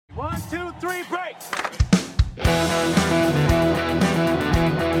1, 2, 3, break.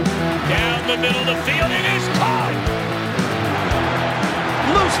 Down the middle of the field, it is caught.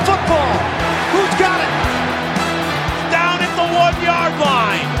 Loose football. Who's got it? Down at the 1-yard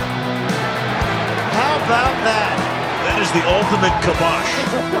line. How about that? That is the ultimate kibosh.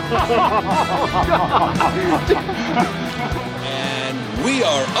 And we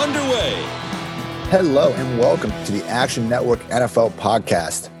are underway. Hello and welcome to the Action Network NFL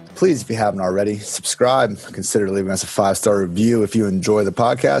podcast. Please, if you haven't already, subscribe. Consider leaving us a 5-star review if you enjoy the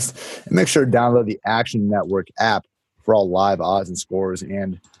podcast. And make sure to download the Action Network app for all live odds and scores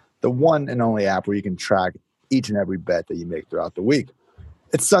and the one and only app where you can track each and every bet that you make throughout the week.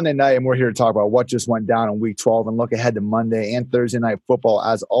 It's Sunday night, and we're here to talk about what just went down in Week 12 and look ahead to Monday and Thursday Night Football.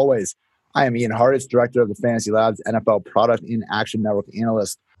 As always, I am Ian Hartitz, Director of the Fantasy Labs NFL Product and Action Network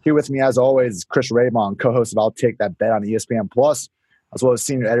Analyst. Here with me, as always, is Chris Raybon, co-host of I'll Take That Bet on ESPN+, as well as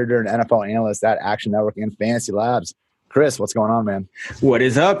Senior Editor and NFL Analyst at Action Network and Fantasy Labs. Chris, what's going on, man? What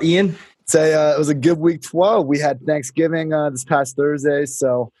is up, Ian? It was a good Week 12. We had Thanksgiving this past Thursday,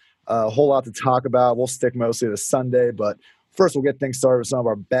 so a whole lot to talk about. We'll stick mostly to Sunday, but first, we'll get things started with some of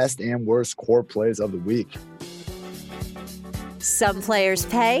our best and worst core plays of the week. Some players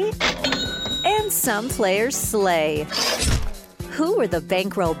pay, and some players slay. Who were the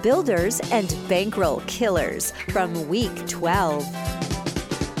bankroll builders and bankroll killers from Week 12?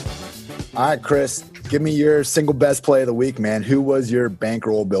 All right, Chris, give me your single best play of the week, man. Who was your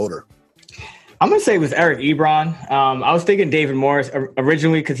bankroll builder? I'm going to say it was Eric Ebron. I was thinking David Morris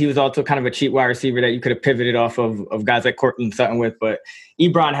originally because he was also kind of a cheap wide receiver that you could have pivoted off of guys like Courtland Sutton with. But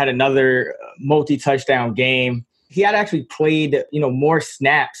Ebron had another multi-touchdown game. He had actually played, more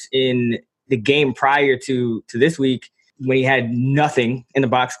snaps in the game prior to this week when he had nothing in the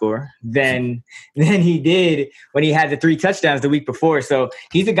box score than he did when he had the 3 touchdowns the week before. So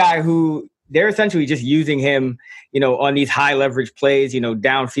he's a guy who they're essentially just using him, on these high leverage plays,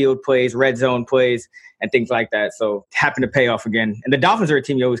 downfield plays, red zone plays, and things like that. So happened to pay off again. And the Dolphins are a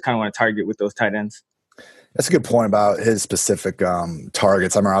team you always kind of want to target with those tight ends. That's a good point about his specific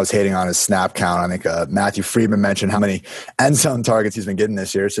targets. I remember I was hating on his snap count. I think Matthew Friedman mentioned how many end zone targets he's been getting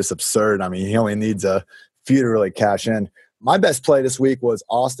this year. It's just absurd. I mean, he only needs a few to really cash in. My best play this week was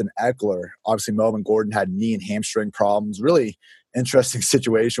Austin Ekeler. Obviously, Melvin Gordon had knee and hamstring problems. Really interesting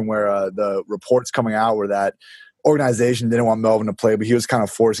situation where the reports coming out were that organization didn't want Melvin to play, but he was kind of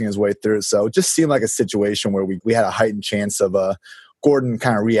forcing his way through it. So it just seemed like a situation where we had a heightened chance of Gordon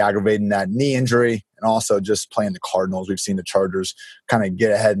kind of re-aggravating that knee injury and also just playing the Cardinals. We've seen the Chargers kind of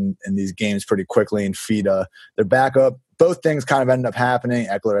get ahead in these games pretty quickly and feed their backup. Both things kind of ended up happening.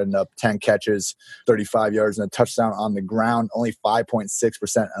 Ekeler ended up 10 catches, 35 yards, and a touchdown on the ground. Only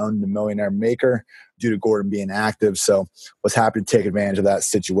 5.6% owned the Millionaire Maker due to Gordon being active. So was happy to take advantage of that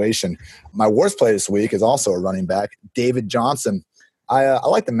situation. My worst play this week is also a running back, David Johnson. I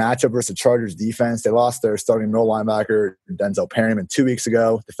like the matchup versus the Chargers defense. They lost their starting middle linebacker, Denzel Perryman, 2 weeks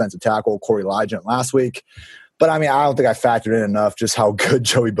ago, defensive tackle Corey Ligent last week. But, I don't think I factored in enough just how good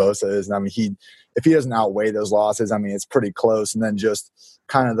Joey Bosa is. And, if he doesn't outweigh those losses, it's pretty close. And then just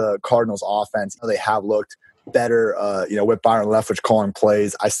kind of the Cardinals offense, they have looked better, with Byron Leftwich calling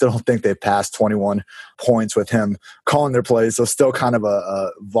plays. I still don't think they've passed 21 points with him calling their plays. So still kind of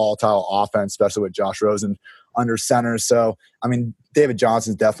a volatile offense, especially with Josh Rosen under center. So, David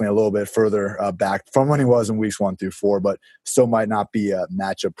Johnson's definitely a little bit further back from when he was in weeks 1 through 4, but still might not be a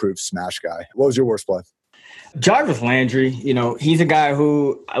matchup-proof smash guy. What was your worst play? Jarvis Landry, he's a guy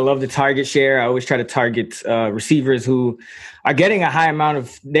who I love the target share. I always try to target receivers who are getting a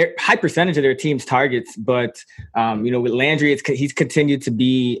high percentage of their team's targets. But, with Landry, he's continued to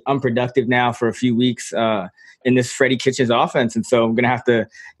be unproductive now for a few weeks in this Freddie Kitchens offense. And so I'm going to have to,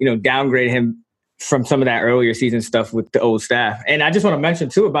 downgrade him from some of that earlier season stuff with the old staff. And I just want to mention,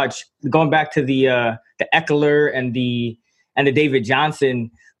 too, about going back to the Ekeler and the David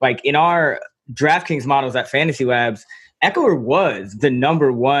Johnson, like in our DraftKings models at Fantasy Labs, Ekeler was the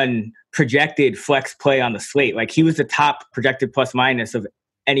number 1 projected flex play on the slate. Like he was the top projected plus minus of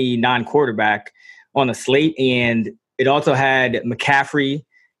any non-quarterback on the slate. And it also had McCaffrey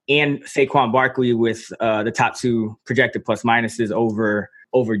and Saquon Barkley with the top 2 projected plus minuses over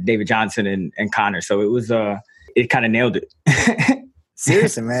David Johnson and Connor. So it was it kind of nailed it.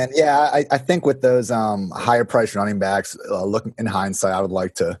 Seriously, man. Yeah, I think with those higher priced running backs, looking in hindsight, I would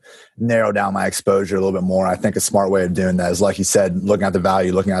like to narrow down my exposure a little bit more. I think a smart way of doing that is, like you said, looking at the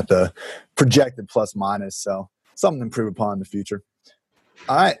value, looking at the projected plus minus. So something to improve upon in the future.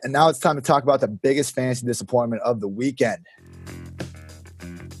 All right, and now it's time to talk about the biggest fantasy disappointment of the weekend.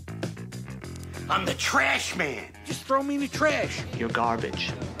 I'm the trash man. Just throw me in the trash. You're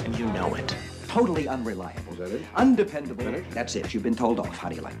garbage, and you know it. Totally unreliable. Is that it? Undependable. Is that it? That's it. You've been told off. How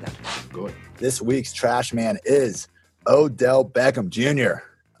do you like that? Good. This week's trash man is Odell Beckham Jr.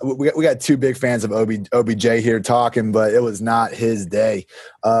 We got two big fans of OBJ here talking, but it was not his day.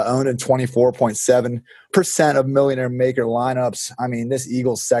 Owned in 24.7% of millionaire maker lineups. I mean, this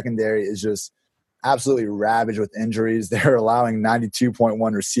Eagles secondary is just absolutely ravaged with injuries. They're allowing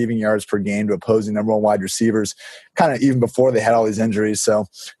 92.1 receiving yards per game to opposing number one wide receivers, kind of even before they had all these injuries. So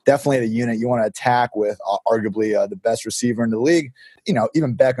definitely the unit you want to attack with arguably the best receiver in the league. You know,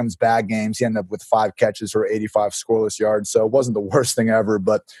 even Beckham's bad games, he ended up with 5 catches for 85 scoreless yards. So it wasn't the worst thing ever,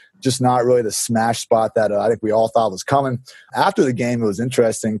 but just not really the smash spot that I think we all thought was coming. After the game, it was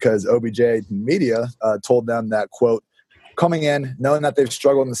interesting because OBJ media told them that, quote, coming in, knowing that they've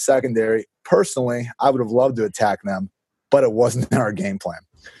struggled in the secondary, personally, I would have loved to attack them, but it wasn't in our game plan.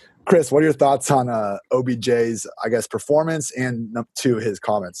 Chris, what are your thoughts on OBJ's, I guess, performance and to his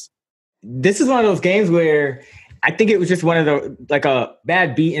comments? This is one of those games where I think it was just one of the, like a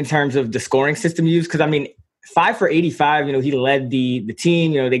bad beat in terms of the scoring system used. Because, I mean, 5 for 85, you know, he led the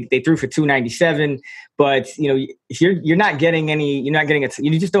team. You know, they threw for 297, but, you know, if you're not getting any,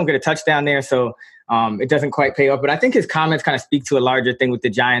 you just don't get a touchdown there. So it doesn't quite pay off. But I think his comments kind of speak to a larger thing with the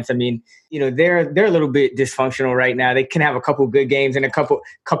Giants. I mean, you know, they're a little bit dysfunctional right now. They can have a couple good games and a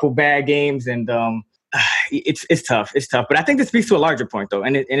couple bad games, and it's tough. It's tough. But I think this speaks to a larger point, though,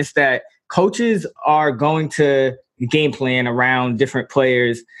 and it's that coaches are going to game plan around different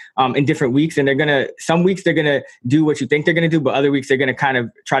players in different weeks. And some weeks they're going to do what you think they're going to do, but other weeks they're going to kind of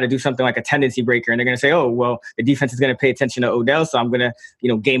try to do something like a tendency breaker. And they're going to say, oh, well, the defense is going to pay attention to Odell, so I'm going to, you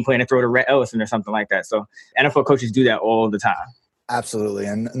know, game plan and throw to Rhett Ellison or something like that. So NFL coaches do that all the time. Absolutely.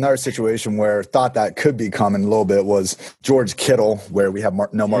 And another situation where thought that could be coming a little bit was George Kittle, where we have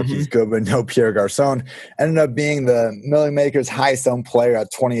no Marquise Goodwin, no Pierre Garçon, ended up being the Million Makers highest owned player at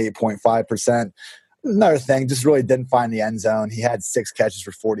 28.5%. Another thing, just really didn't find the end zone. He had 6 catches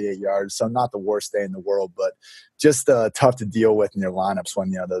for 48 yards, so not the worst day in the world, but just tough to deal with in your lineups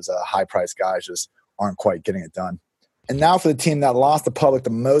when, you know, those high-priced guys just aren't quite getting it done. And now for the team that lost the public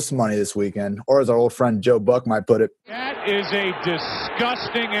the most money this weekend, or as our old friend Joe Buck might put it, That is a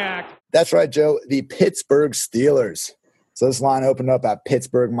disgusting act. That's right, Joe, the Pittsburgh Steelers. So this line opened up at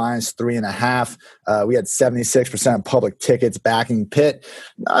Pittsburgh minus 3.5. We had 76% public tickets backing Pitt.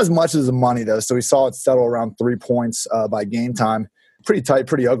 Not as much as the money, though. So we saw it settle around 3 points by game time. Pretty tight,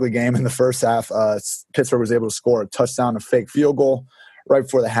 pretty ugly game in the first half. Pittsburgh was able to score a touchdown, a fake field goal right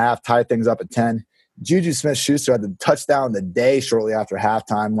before the half, tied things up at 10. Juju Smith-Schuster had the touchdown of the day shortly after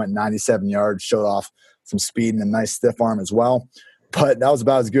halftime, went 97 yards, showed off some speed and a nice stiff arm as well. But that was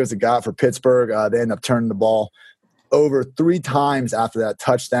about as good as it got for Pittsburgh. They ended up turning the ball over 3 times after that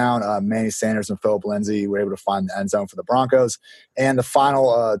touchdown. Manny Sanders and Philip Lindsay were able to find the end zone for the Broncos. And the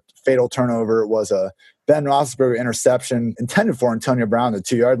final fatal turnover was a Ben Roethlisberger interception intended for Antonio Brown at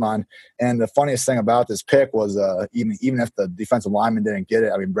the 2-yard line. And the funniest thing about this pick was even if the defensive lineman didn't get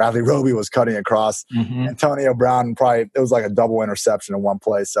it, I mean, Bradley Roby was cutting across. Antonio Brown it was like a double interception in one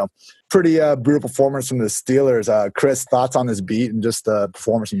play. So pretty brutal performance from the Steelers. Chris, thoughts on this beat and just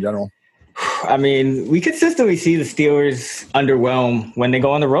performance in general? I mean, we consistently see the Steelers underwhelm when they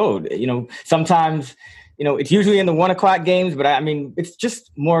go on the road. You know, sometimes, you know, it's usually in the 1 o'clock games, but I mean, it's just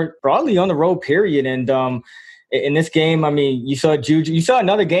more broadly on the road, period. And in this game, I mean, you saw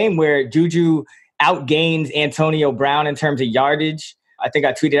another game where Juju outgains Antonio Brown in terms of yardage. I think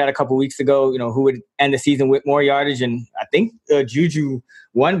I tweeted out a couple weeks ago, you know, who would end the season with more yardage. And I think Juju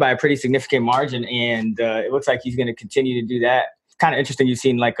won by a pretty significant margin. And it looks like he's going to continue to do that. Kind of interesting. You've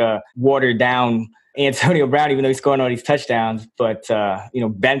seen like a watered down Antonio Brown, even though he's scoring all these touchdowns. But you know,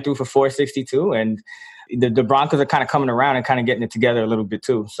 Ben threw for 462, and the Broncos are kind of coming around and kind of getting it together a little bit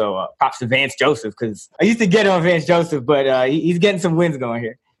too. So props to Vance Joseph, because I used to get on Vance Joseph, but he's getting some wins going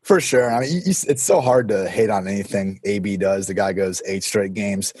here. For sure. I mean, it's so hard to hate on anything AB does. The guy goes 8 straight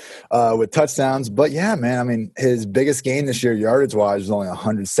games with touchdowns. But yeah, man, I mean, his biggest game this year, yardage-wise, was only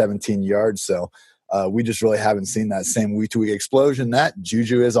 117 yards. So we just really haven't seen that same week-to-week explosion that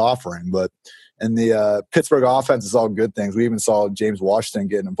Juju is offering. But in the Pittsburgh offense, it's all good things. We even saw James Washington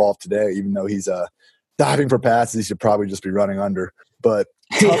getting involved today, even though he's diving for passes. He should probably just be running under. But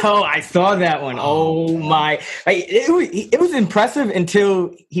oh, I saw that one. Oh my! It was impressive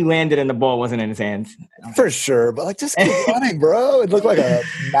until he landed and the ball wasn't in his hands. For sure, but just keep running, bro. It looked like a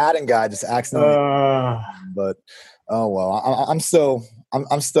Madden guy just accidentally. But oh well, I'm still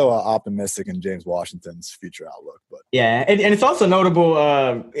I'm still optimistic in James Washington's future outlook. But yeah, and it's also notable.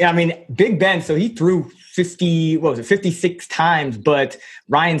 I mean, Big Ben. So he threw 56 times, but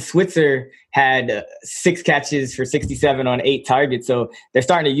Ryan Switzer had 6 catches for 67 on 8 targets. So they're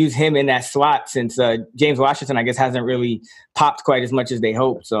starting to use him in that slot since James Washington, I guess, hasn't really popped quite as much as they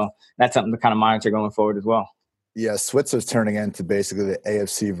hoped. So that's something to kind of monitor going forward as well. Yeah, Switzer's turning into basically the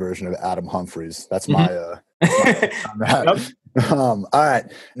AFC version of Adam Humphries. That's my Yep. all right.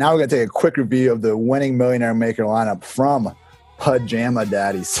 Now we're going to take a quick review of the winning Millionaire Maker lineup from Pajama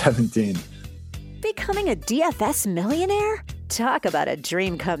Daddy 17. Becoming a DFS millionaire? Talk about a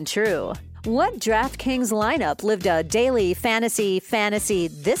dream come true. What DraftKings lineup lived a daily fantasy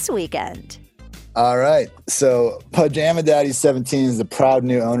this weekend? All right. So Pajama Daddy 17 is the proud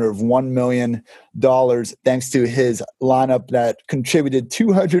new owner of $1 million thanks to his lineup that contributed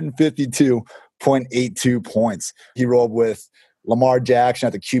 252.82 points. He rolled with Lamar Jackson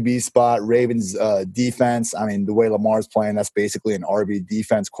at the QB spot, Ravens defense. I mean, the way Lamar's playing, that's basically an RB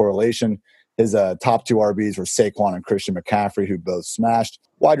defense correlation. His top 2 RBs were Saquon and Christian McCaffrey, who both smashed.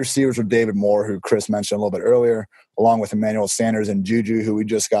 Wide receivers were David Moore, who Chris mentioned a little bit earlier, along with Emmanuel Sanders and Juju, who we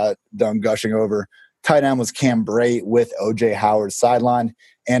just got done gushing over. Tight end was Cam Brate with O.J. Howard sidelined.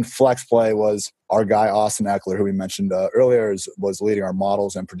 And flex play was our guy, Austin Eckler, who we mentioned earlier, was leading our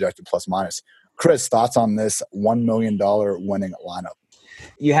models and projected plus minus. Chris, thoughts on this $1 million winning lineup?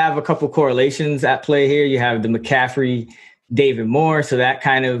 You have a couple correlations at play here. You have the McCaffrey, David Moore. So that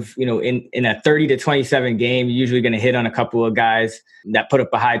kind of, in a 30 to 27 game, you're usually going to hit on a couple of guys that put up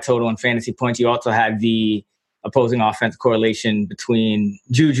a high total in fantasy points. You also have the opposing offense correlation between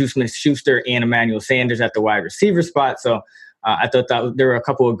Juju Smith-Schuster and Emmanuel Sanders at the wide receiver spot. So I thought that there were a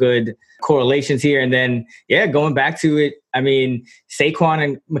couple of good correlations here. And then, going back to it, I mean, Saquon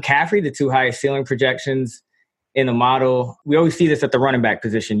and McCaffrey, the 2 highest ceiling projections in the model. We always see this at the running back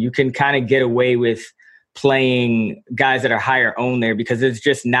position. You can kind of get away with playing guys that are higher owned there because there's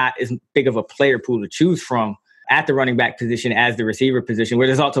just not as big of a player pool to choose from at the running back position as the receiver position, where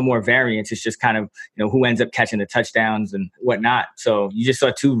there's also more variance. It's just kind of, who ends up catching the touchdowns and whatnot. So you just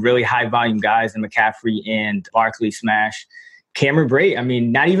saw 2 really high volume guys in McCaffrey and Barkley smash. Cameron Brate, I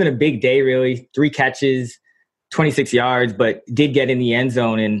mean, not even a big day, really. 3 catches, 26 yards, but did get in the end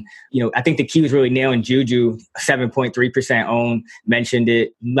zone. And, I think the key was really nailing Juju, 7.3% owned, mentioned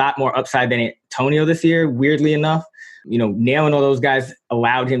it. A lot more upside than Antonio this year, weirdly enough. Nailing all those guys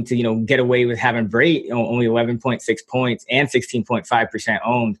allowed him to, get away with having Brate, only 11.6 points and 16.5%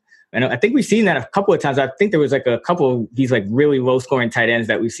 owned. And I think we've seen that a couple of times. I think there was like a couple of these like really low scoring tight ends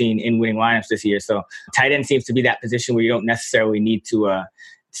that we've seen in winning lineups this year. So tight end seems to be that position where you don't necessarily need to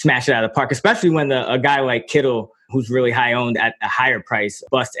smash it out of the park, especially when a guy like Kittle, who's really high owned at a higher price,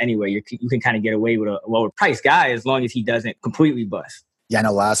 busts anyway. You can kind of get away with a lower price guy as long as he doesn't completely bust. Yeah, I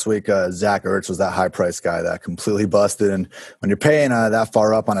know last week Zach Ertz was that high price guy that completely busted. And when you're paying that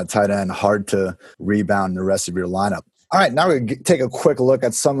far up on a tight end, hard to rebound the rest of your lineup. All right, now we're going to take a quick look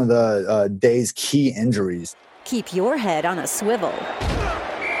at some of the day's key injuries. Keep your head on a swivel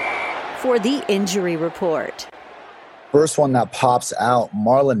for the injury report. First one that pops out,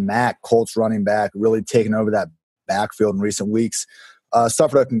 Marlon Mack, Colts running back, really taking over that backfield in recent weeks.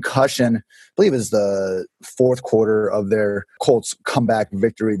 Suffered a concussion, I believe is the 4th quarter of their Colts comeback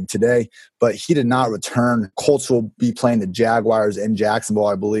victory today, but he did not return. Colts will be playing the Jaguars in Jacksonville,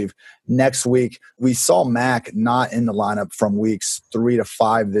 I believe, next week. We saw Mack not in the lineup from weeks 3 to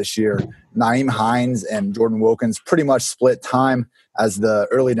 5 this year. Nyheim Hines and Jordan Wilkins pretty much split time as the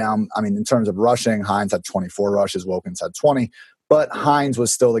early down. I mean, in terms of rushing, Hines had 24 rushes, Wilkins had 20, but Hines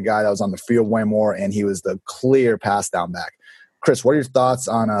was still the guy that was on the field way more, and he was the clear pass down back. Chris, what are your thoughts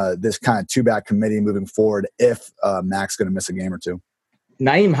on this kind of 2-back committee moving forward if Mack's going to miss a game or 2?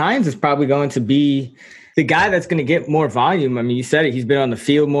 Nyheim Hines is probably going to be the guy that's going to get more volume. I mean, you said it. He's been on the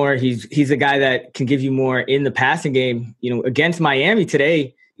field more. He's a guy that can give you more in the passing game. Against Miami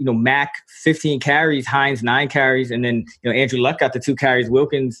today, Mack 15 carries, Hines 9 carries, and then Andrew Luck got the 2 carries.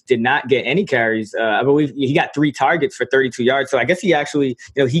 Wilkins did not get any carries. I believe he got 3 targets for 32 yards. So I guess he actually,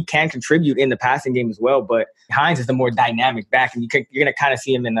 he can contribute in the passing game as well. But Hines is the more dynamic back, and you're going to kind of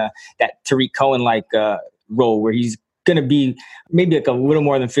see him in that Tariq Cohen-like role where he's going to be maybe like a little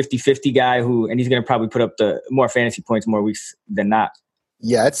more than 50-50 guy and he's going to probably put up the more fantasy points more weeks than not.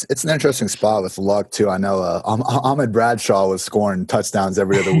 Yeah, it's an interesting spot with Luck, too. I know Ahmed Bradshaw was scoring touchdowns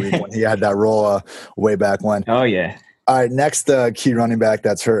every other week when he had that role way back when. Oh, yeah. All right, next key running back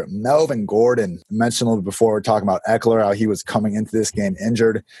that's hurt, Melvin Gordon. I mentioned a little bit before, we're talking about Eckler, how he was coming into this game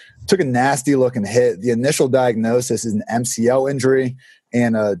injured. Took a nasty-looking hit. The initial diagnosis is an MCL injury,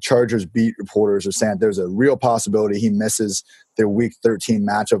 and Chargers beat reporters are saying there's a real possibility he misses their Week 13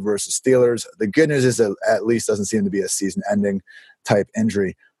 matchup versus Steelers. The good news is that at least doesn't seem to be a season-ending type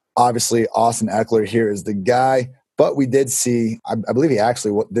injury. Obviously, Austin Eckler here is the guy, but we did see, I believe he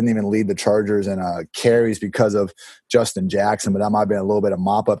actually didn't even lead the Chargers in carries because of Justin Jackson, but that might have been a little bit of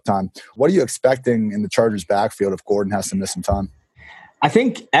mop-up time. What are you expecting in the Chargers backfield if Gordon has to miss some time? I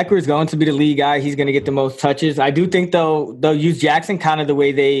think Eckler is going to be the lead guy. He's going to get the most touches. I do think they'll use Jackson kind of the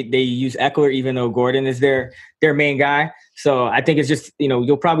way they use Eckler, even though Gordon is their main guy. So I think it's just,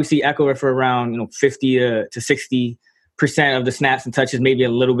 you'll probably see Eckler for around 50 to 60% of the snaps and touches, maybe a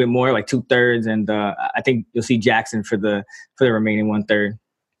little bit more, like 2/3. And I think you'll see Jackson for the remaining 1/3.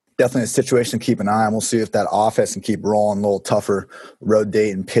 Definitely a situation to keep an eye on. We'll see if that offense can keep rolling. A little tougher road date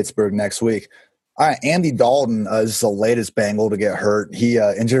in Pittsburgh next week. All right, Andy Dalton is the latest Bengal to get hurt. He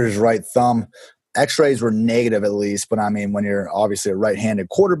injured his right thumb. X-rays were negative at least, but I mean, when you're obviously a right-handed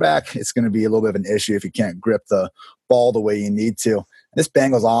quarterback, it's going to be a little bit of an issue if you can't grip the ball the way you need to. This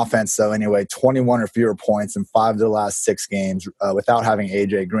Bengals offense, though, anyway, 21 or fewer points in 5 of the last 6 games without having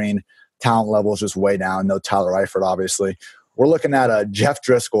A.J. Green. Talent level is just way down. No Tyler Eifert, obviously. We're looking at Jeff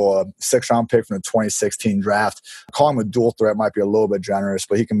Driscoll, a 6th-round pick from the 2016 draft. Calling him a dual threat might be a little bit generous,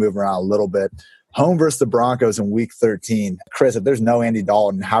 but he can move around a little bit. Home versus the Broncos in Week 13. Chris, if there's no Andy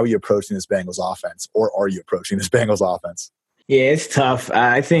Dalton, how are you approaching this Bengals offense? Or are you approaching this Bengals offense? Yeah, it's tough.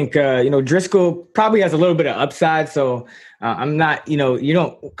 I think, Driscoll probably has a little bit of upside. So I'm not, you're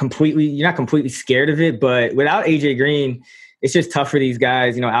not completely scared of it. But without A.J. Green, it's just tough for these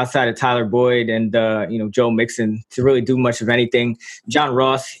guys, outside of Tyler Boyd and, Joe Mixon to really do much of anything. John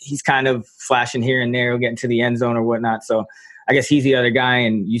Ross, he's kind of flashing here and there, getting to the end zone or whatnot. So I guess he's the other guy,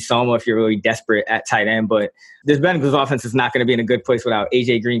 and you saw him if you're really desperate at tight end. But this Bengals offense is not going to be in a good place without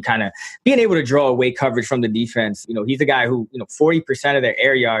A.J. Green kind of being able to draw away coverage from the defense. He's a guy who, 40% of their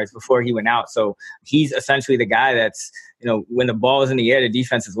air yards before he went out. So he's essentially the guy that's, when the ball is in the air, the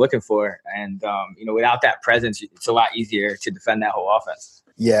defense is looking for. And, without that presence, it's a lot easier to defend that whole offense.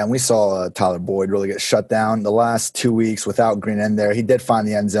 Yeah, and we saw Tyler Boyd really get shut down the last 2 weeks without Green in there. He did find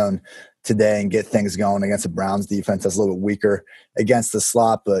the end zone today and get things going against the Browns defense that's a little bit weaker against the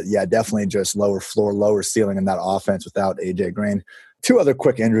slot. But yeah, definitely just lower floor, lower ceiling in that offense without A.J. Green. 2 other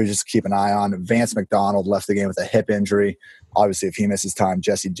quick injuries just to keep an eye on. Vance McDonald left the game with a hip injury. Obviously, if he misses time,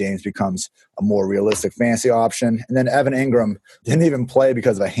 Jesse James becomes a more realistic fantasy option. And then Evan Ingram didn't even play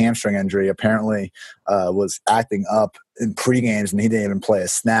because of a hamstring injury. Apparently was acting up in pre-games, and he didn't even play a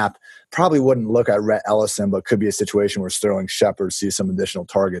snap. Probably wouldn't look at Rhett Ellison, but could be a situation where Sterling Shepard sees some additional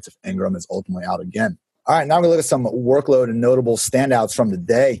targets if Ingram is ultimately out again. All right, now we look at some workload and notable standouts from the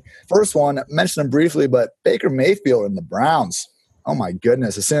day. First one, I mentioned them briefly, but Baker Mayfield and the Browns. Oh, my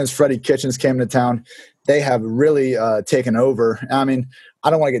goodness. As soon as Freddie Kitchens came to town, they have really taken over. I mean, I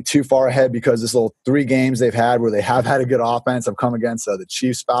don't want to get too far ahead because this little 3 games they've had where they have had a good offense have come against the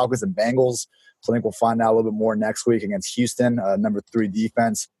Chiefs, Falcons, and Bengals. So I think we'll find out a little bit more next week against Houston, number 3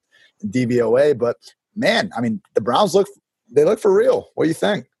 defense, DVOA. But, man, I mean, the Browns look for real. What do you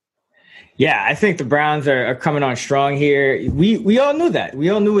think? Yeah, I think the Browns are coming on strong here. We all knew that. We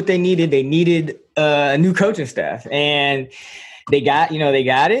all knew what they needed. They needed a new coaching staff. And they got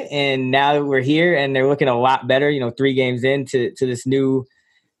it, and now that we're here, and they're looking a lot better. 3 games into this new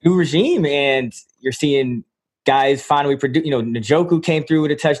regime, and you're seeing guys finally produce. Njoku came through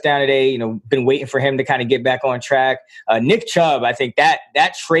with a touchdown today. Been waiting for him to kind of get back on track. Nick Chubb, I think that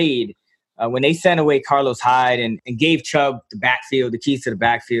trade when they sent away Carlos Hyde and gave Chubb the keys to the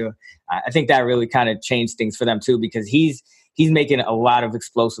backfield, I think that really kind of changed things for them too, because he's making a lot of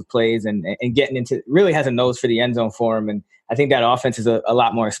explosive plays and getting into, really has a nose for the end zone for him. And I think that offense is a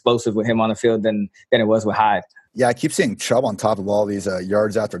lot more explosive with him on the field than it was with Hyde. Yeah, I keep seeing Chubb on top of all these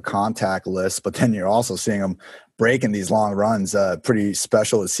yards after contact lists, but then you're also seeing him breaking these long runs. Pretty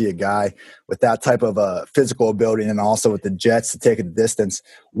special to see a guy with that type of physical ability, and also with the Jets to take it the distance.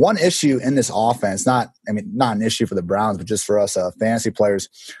 One issue in this offense, not an issue for the Browns, but just for us fantasy players,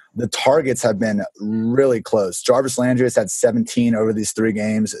 the targets have been really close. Jarvis Landry has had 17 over these 3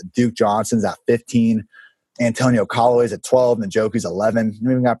 games. Duke Johnson's at 15. Antonio Callaway's at 12, Njoku's 11.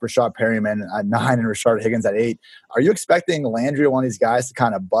 We even got Rashad Perryman at 9 and Rashard Higgins at 8. Are you expecting Landry, one of these guys, to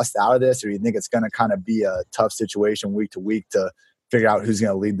kind of bust out of this, or do you think it's going to kind of be a tough situation week to week to figure out who's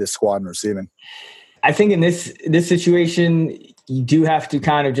going to lead this squad in receiving? I think in this situation, you do have to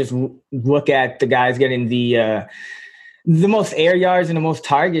kind of just look at the guys getting the most air yards and the most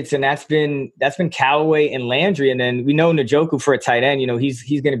targets, and that's been Callaway and Landry. And then we know Njoku for a tight end,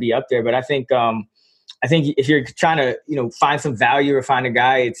 he's going to be up there. But I think I think if you're trying to, find some value or find a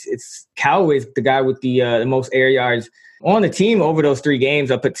guy, it's Callaway's the guy with the most air yards on the team over those 3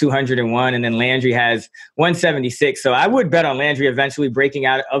 games, up at 201, and then Landry has 176. So I would bet on Landry eventually breaking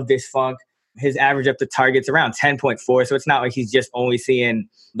out of this funk. His average up to targets around 10.4. So it's not like he's just only seeing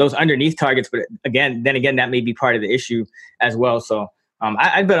those underneath targets, but again, that may be part of the issue as well. So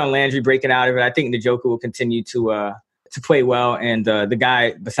I'd bet on Landry breaking out of it. I think Njoku will continue to play well, and the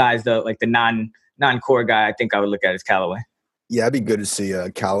guy besides the non-core guy, I think I would look at is Callaway. Yeah, it'd be good to see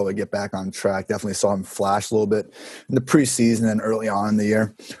Callaway get back on track. Definitely saw him flash a little bit in the preseason and early on in the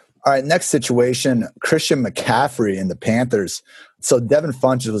year. All right, next situation, Christian McCaffrey and the Panthers. So Devin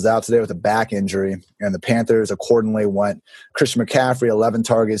Funchess was out today with a back injury, and the Panthers accordingly went Christian McCaffrey, 11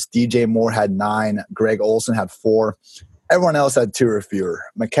 targets. DJ Moore had 9. Greg Olsen had 4. Everyone else had 2 or fewer.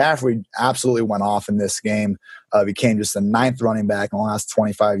 McCaffrey absolutely went off in this game. Became just the 9th running back in the last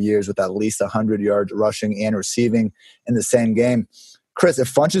 25 years with at least 100 yards rushing and receiving in the same game. Chris,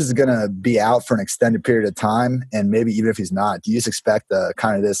 if Funchess is going to be out for an extended period of time, and maybe even if he's not, do you just expect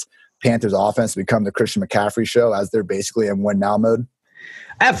kind of this Panthers offense to become the Christian McCaffrey show as they're basically in win-now mode?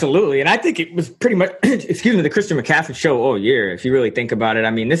 Absolutely. And I think it was pretty much, the Christian McCaffrey show all year, if you really think about it. I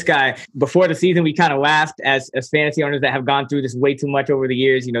mean, this guy, before the season, we kind of laughed as fantasy owners that have gone through this way too much over the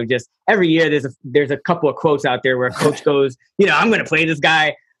years. Just every year there's a couple of quotes out there where a coach goes, I'm going to play this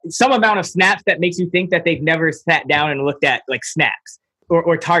guy some amount of snaps that makes you think that they've never sat down and looked at like snaps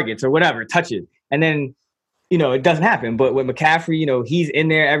or targets or whatever, touches. And then, it doesn't happen. But with McCaffrey, he's in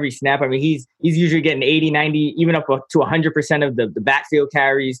there every snap. I mean, he's usually getting 80, 90, even up to 100% of the backfield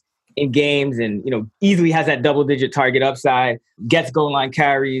carries in games, and, easily has that double-digit target upside, gets goal line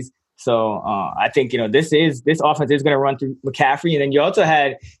carries. So I think, this offense is going to run through McCaffrey. And then you also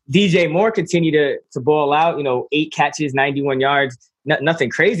had DJ Moore continue to ball out, 8 catches, 91 yards, nothing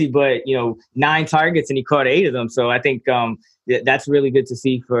crazy, but, 9 targets, and he caught 8 of them. So I think that's really good to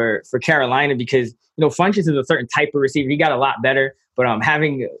see for Carolina, because, Funchess is a certain type of receiver. He got a lot better, but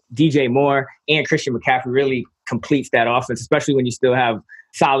having DJ Moore and Christian McCaffrey really completes that offense, especially when you still have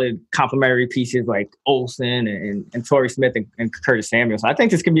solid complementary pieces like Olsen and Torrey Smith and Curtis Samuel. So I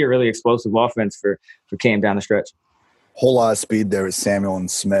think this can be a really explosive offense for Cam down the stretch. Whole lot of speed there with Samuel and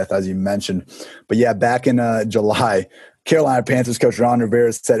Smith, as you mentioned. But yeah, back in July, Carolina Panthers coach Ron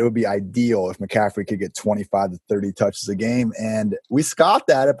Rivera said it would be ideal if McCaffrey could get 25 to 30 touches a game. And we scoffed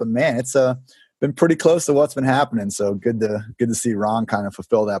at it, but man, it's been pretty close to what's been happening. So good to see Ron kind of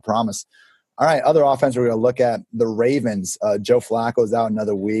fulfill that promise. All right, other offense we're going to look at, the Ravens. Joe Flacco's out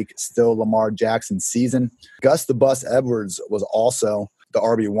another week, still Lamar Jackson's season. Gus the Bus Edwards was also the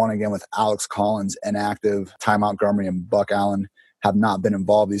RB1 again with Alex Collins inactive. Ty Montgomery and Buck Allen have not been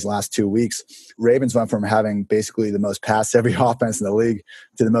involved these last 2 weeks. Ravens went from having basically the most pass-heavy offense in the league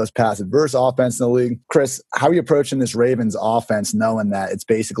to the most pass-adverse offense in the league. Chris, how are you approaching this Ravens offense knowing that it's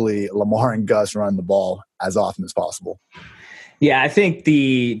basically Lamar and Gus running the ball as often as possible? Yeah, I think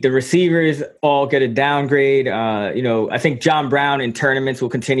the receivers all get a downgrade. I think John Brown in tournaments will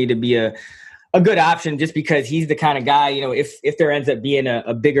continue to be a good option just because he's the kind of guy, if there ends up being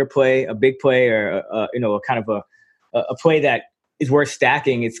a bigger play, a big play, or a kind of a play that is worth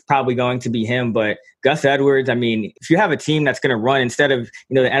stacking, it's probably going to be him. But Gus Edwards, I mean, if you have a team that's going to run instead of,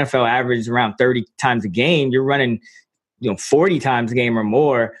 the NFL average is around 30 times a game, you're running, 40 times a game or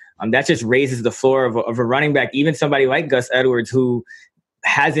more. That just raises the floor of a running back, even somebody like Gus Edwards, who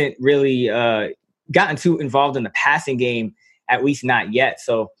hasn't really gotten too involved in the passing game, at least not yet.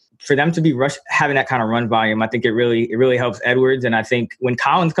 So for them to be having that kind of run volume, I think it really helps Edwards. And I think when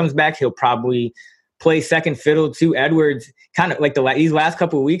Collins comes back, he'll probably play second fiddle to Edwards. Kind of like these last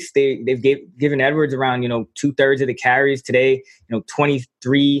couple of weeks, they've given Edwards around 2/3 of the carries. Today,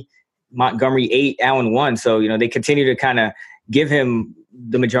 23, Montgomery 8, Allen 1. So they continue to kind of give him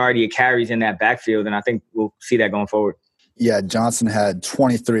the majority of carries in that backfield, and I think we'll see that going forward. Yeah, Johnson had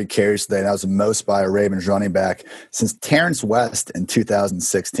 23 carries today. That was the most by a Ravens running back since Terrence West in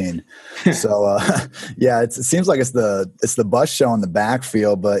 2016. So, it seems like it's the bus show in the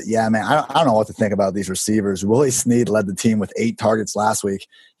backfield. But, yeah, man, I don't know what to think about these receivers. Willie Snead led the team with 8 targets last week.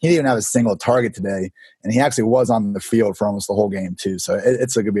 He didn't even have a single target today, and he actually was on the field for almost the whole game too. So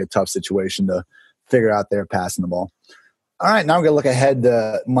it's going to be a tough situation to figure out there passing the ball. All right, now we're going to look ahead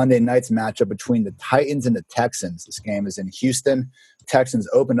to Monday night's matchup between the Titans and the Texans. This game is in Houston. Texans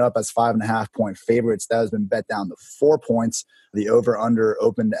opened up as 5.5-point favorites. That has been bet down to 4 points. The over-under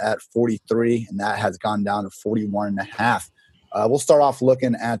opened at 43, and that has gone down to 41.5. We'll start off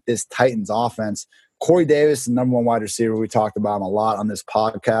looking at this Titans offense. Corey Davis, the number 1 wide receiver. We talked about him a lot on this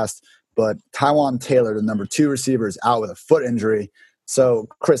podcast. But Tywan Taylor, the number 2 receiver, is out with a foot injury. So,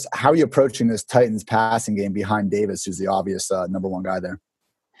 Chris, how are you approaching this Titans passing game behind Davis, who's the obvious number one guy there?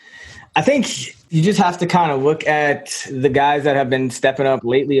 I think you just have to kind of look at the guys that have been stepping up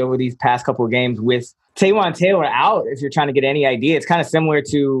lately over these past couple of games with Taywan Taylor out. If you're trying to get any idea, it's kind of similar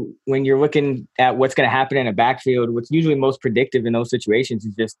to when you're looking at what's going to happen in a backfield. What's usually most predictive in those situations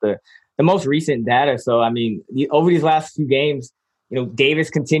is just the most recent data. So, I mean, over these last few games, Davis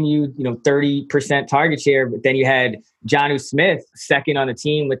continued, 30% target share, but then you had Jonnu Smith second on the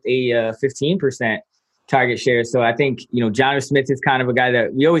team with a 15% target share. So I think, Jonnu Smith is kind of a guy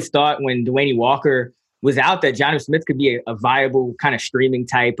that we always thought when Delanie Walker was out that Jonnu Smith could be a viable kind of streaming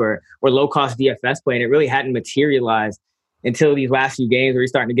type or low-cost DFS play, and it really hadn't materialized until these last few games where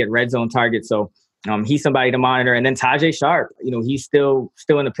he's starting to get red zone targets. So he's somebody to monitor. And then Tajay Sharp, he's still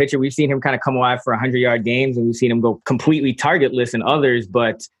in the picture. We've seen him kind of come alive for 100-yard games, and we've seen him go completely targetless in others.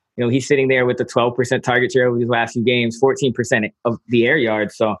 But, he's sitting there with the 12% target share over these last few games, 14% of the air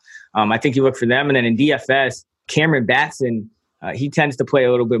yards. So I think you look for them. And then in DFS, Cameron Batson, he tends to play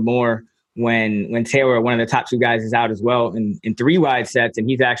a little bit more when Taylor, one of the top two guys, is out as well in 3 wide sets, and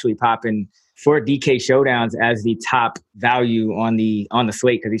he's actually popping for DK showdowns as the top value on the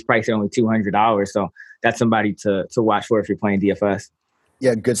slate because he's priced at only $200. So that's somebody to watch for if you're playing DFS.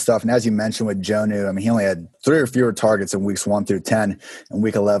 Yeah, good stuff. And as you mentioned with Jonnu, I mean, he only had 3 or fewer targets in weeks 1 through 10. In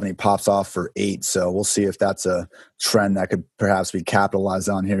week 11, he pops off for 8. So we'll see if that's a trend that could perhaps be capitalized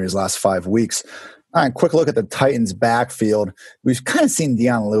on here in his last 5 weeks. All right, quick look at the Titans' backfield. We've kind of seen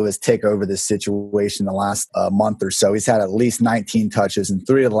Dion Lewis take over this situation the last month or so. He's had at least 19 touches in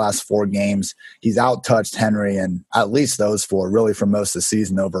 3 of the last 4 games. He's out-touched Henry in at least those 4, really, for most of the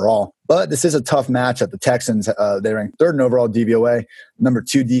season overall. But this is a tough matchup. The Texans, they ranked 3rd in overall DVOA, number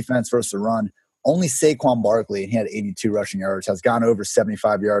 2 defense versus the run. Only Saquon Barkley, and he had 82 rushing yards, has gone over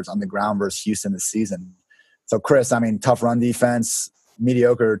 75 yards on the ground versus Houston this season. So, Chris, I mean, tough run defense,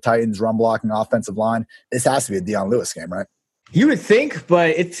 mediocre Titans run blocking offensive line. This has to be a Dion Lewis game, right? You would think, but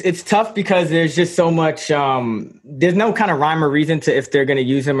it's tough because there's just so much. There's no kind of rhyme or reason to if they're going to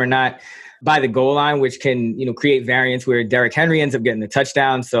use him or not by the goal line, which can create variance where Derrick Henry ends up getting the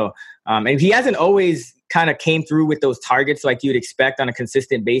touchdown. So and he hasn't always kind of came through with those targets like you'd expect on a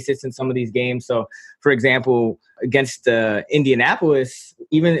consistent basis in some of these games. So, for example, against Indianapolis,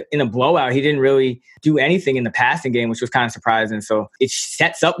 even in a blowout, he didn't really do anything in the passing game, which was kind of surprising. So it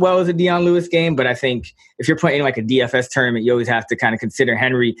sets up well as a Dion Lewis game. But I think if you're playing like a DFS tournament, you always have to kind of consider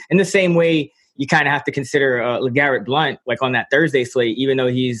Henry in the same way you kind of have to consider LeGarrette Blount, like on that Thursday slate, even though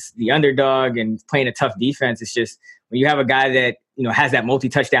he's the underdog and playing a tough defense. It's just when you have a guy that has that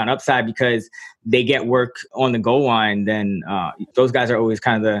multi-touchdown upside because they get work on the goal line, then those guys are always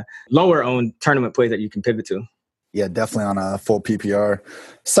kind of the lower-owned tournament plays that you can pivot to. Yeah, definitely on a full PPR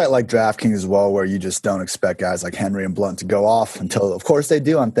site like DraftKings as well, where you just don't expect guys like Henry and Blount to go off until, of course, they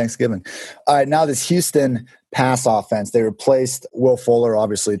do on Thanksgiving. All right, now this Houston pass offense, they replaced Will Fuller,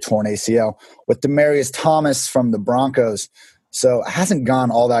 obviously torn ACL, with Demaryius Thomas from the Broncos. So it hasn't gone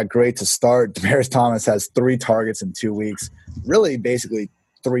all that great to start. Demaryius Thomas has 3 targets in 2 weeks. Really, basically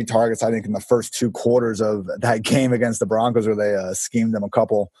 3 targets, I think, in the first 2 quarters of that game against the Broncos where they schemed them a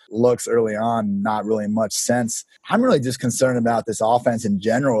couple looks early on. Not really much sense. I'm really just concerned about this offense in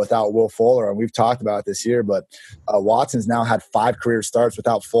general without Will Fuller. And we've talked about it this year, but Watson's now had 5 career starts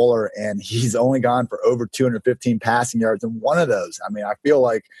without Fuller, and he's only gone for over 215 passing yards in 1 of those. I mean, I feel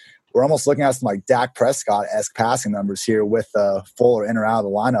like we're almost looking at some like Dak Prescott-esque passing numbers here with Fuller in or out of the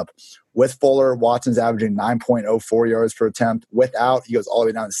lineup. With Fuller, Watson's averaging 9.04 yards per attempt. Without, he goes all the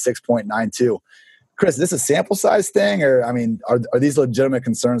way down to 6.92. Chris, is this a sample size thing? Or, I mean, are these legitimate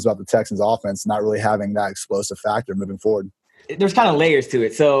concerns about the Texans offense not really having that explosive factor moving forward? There's kind of layers to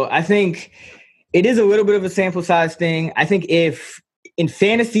it. So I think it is a little bit of a sample size thing. I think if in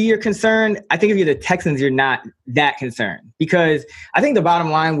fantasy you're concerned, I think if you're the Texans, you're not that concerned. Because I think the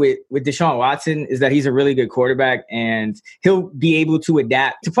bottom line with Deshaun Watson is that he's a really good quarterback and he'll be able to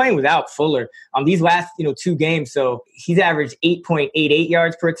adapt to playing without Fuller. These last 2 games, so he's averaged 8.88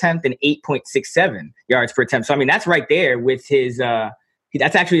 yards per attempt and 8.67 yards per attempt. So, I mean, that's right there with his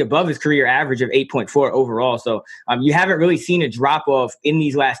that's actually above his career average of 8.4 overall. So you haven't really seen a drop-off in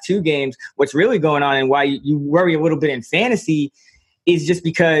these last 2 games. What's really going on and why you worry a little bit in fantasy is just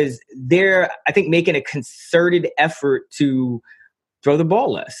because they're, I think, making a concerted effort to throw the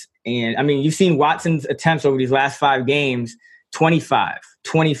ball less. And, I mean, you've seen Watson's attempts over these last 5 games, 25,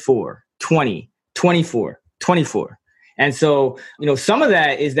 24, 20, 24, 24. And so, some of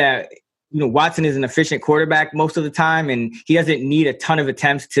that is that, Watson is an efficient quarterback most of the time, and he doesn't need a ton of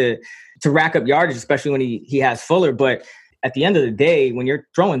attempts to rack up yardage, especially when he has Fuller. But at the end of the day, when you're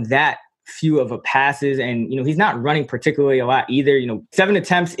throwing that few of a passes, and he's not running particularly a lot either. 7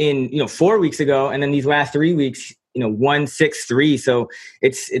 attempts in 4 weeks ago, and then these last 3 weeks 1, 6, 3. So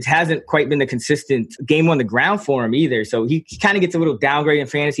it hasn't quite been the consistent game on the ground for him either. So he kind of gets a little downgrade in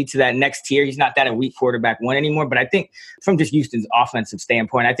fantasy to that next tier. He's not that elite quarterback one anymore. But I think from just Houston's offensive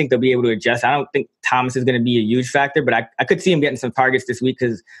standpoint, I think they'll be able to adjust. I don't think Thomas is going to be a huge factor, but I could see him getting some targets this week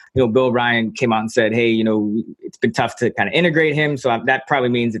because Bill O'Brien came out and said, hey, it's been tough to kind of integrate him. So that probably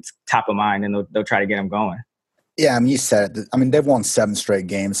means it's top of mind, and they'll try to get him going. Yeah, you said it. They've won 7 straight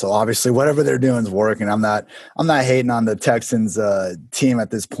games, so obviously whatever they're doing is working. I'm not hating on the Texans team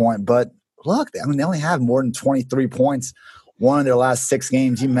at this point, but look, they only have more than 23 points, won in their last 6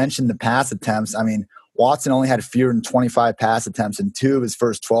 games. You mentioned the pass attempts. Watson only had fewer than 25 pass attempts in 2 of his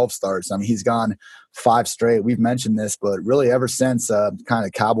first 12 starts. He's gone 5 straight. We've mentioned this, but really ever since kind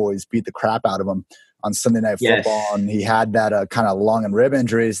of Cowboys beat the crap out of him on Sunday Night Football, and he had that kind of lung and rib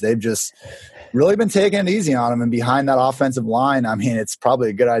injuries, they've just really been taking it easy on him. And behind that offensive line, it's probably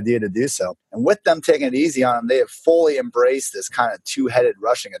a good idea to do so. And with them taking it easy on him, they have fully embraced this kind of 2-headed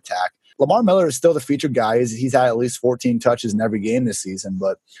rushing attack. Lamar Miller is still the featured guy. He's had at least 14 touches in every game this season,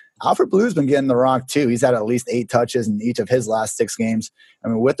 but Alfred Blue's been getting the rock too. He's had at least 8 touches in each of his last 6 games.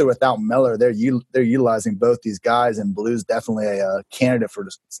 With or without Miller, they're utilizing both these guys, and Blue's definitely a candidate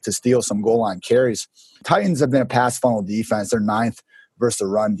to steal some goal line carries. Titans have been a pass funnel defense. They're 9th versus the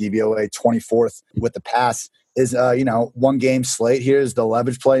run, DVOA 24th with the pass. Is one game slate here is the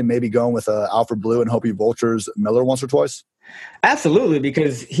leverage play, maybe going with Alfred Blue and hope he vultures Miller once or twice? Absolutely,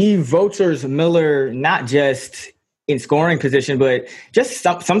 because he vultures Miller not just in scoring position, but just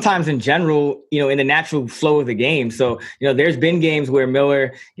sometimes in general, in the natural flow of the game. So, there's been games where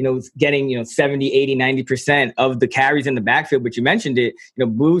Miller, is getting, 70, 80, 90% of the carries in the backfield, but you mentioned it,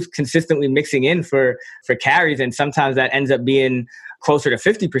 Blue's consistently mixing in for carries, and sometimes that ends up being closer to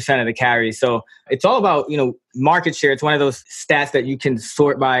 50% of the carries. So it's all about, market share. It's one of those stats that you can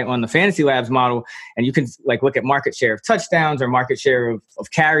sort by on the Fantasy Labs model, and you can look at market share of touchdowns or market share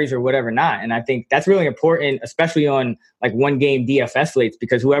of carries or whatever not. And I think that's really important, especially on one game DFS slates,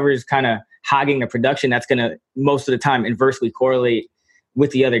 because whoever is kind of hogging the production, that's going to most of the time inversely correlate with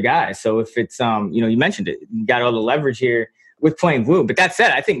the other guys. So if it's, you mentioned it, you got all the leverage here with playing Blue. But that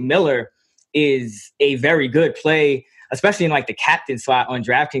said, I think Miller is a very good play, especially in the captain slot on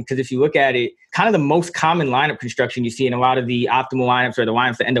DraftKings, because if you look at it, kind of the most common lineup construction you see in a lot of the optimal lineups or the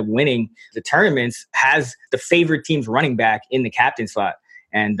lineups that end up winning the tournaments has the favorite team's running back in the captain slot.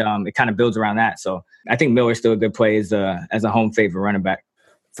 And it kind of builds around that. So I think Miller's still a good play as a home favorite running back.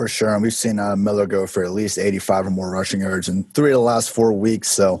 For sure. And we've seen Miller go for at least 85 or more rushing yards in 3 of the last 4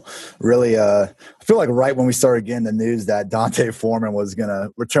 weeks. So really, I feel like right when we started getting the news that Dante Foreman was going to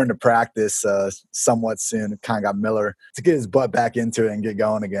return to practice somewhat soon, kind of got Miller to get his butt back into it and get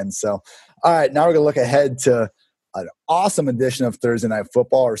going again. So, all right, now we're going to look ahead to an awesome edition of Thursday Night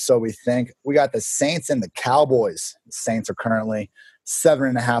Football, or so we think. We got the Saints and the Cowboys. The Saints are currently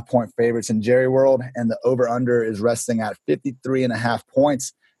 7.5-point favorites in Jerry World, and the over-under is resting at 53.5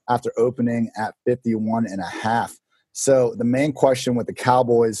 points after opening at 51.5. So the main question with the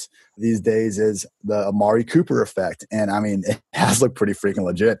Cowboys these days is the Amari Cooper effect. And it has looked pretty freaking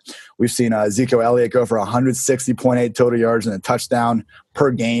legit. We've seen Ezekiel Elliott go for 160.8 total yards and a touchdown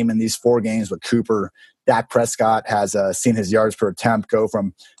per game in these 4 games with Cooper. Dak Prescott has seen his yards per attempt go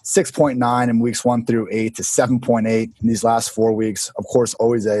from 6.9 in weeks 1 through 8 to 7.8 in these last 4 weeks. Of course,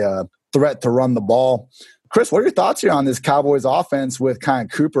 always a threat to run the ball. Chris, what are your thoughts here on this Cowboys offense with kind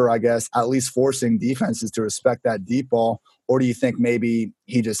of Cooper, I guess, at least forcing defenses to respect that deep ball? Or do you think maybe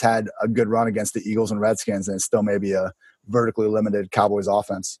he just had a good run against the Eagles and Redskins and it's still maybe a vertically limited Cowboys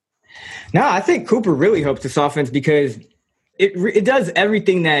offense? No, I think Cooper really helps this offense because it does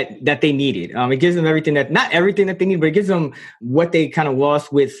everything that they needed. It gives them everything not everything that they need, but it gives them what they kind of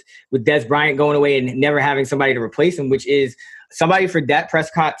lost with Dez Bryant going away and never having somebody to replace him, which is somebody for Dak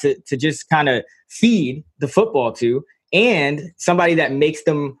Prescott to just kind of feed the football to, and somebody that makes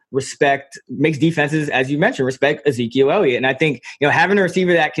defenses, as you mentioned, respect Ezekiel Elliott. And I think, having a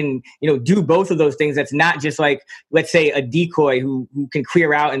receiver that can, do both of those things, that's not just let's say a decoy who can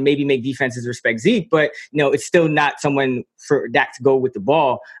clear out and maybe make defenses respect Zeke, but, it's still not someone for Dak to go with the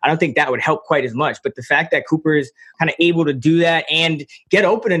ball. I don't think that would help quite as much. But the fact that Cooper is kind of able to do that and get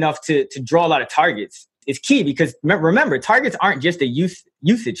open enough to draw a lot of targets is key, because remember, targets aren't just a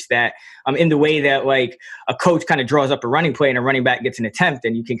usage stat in the way that a coach kind of draws up a running play and a running back gets an attempt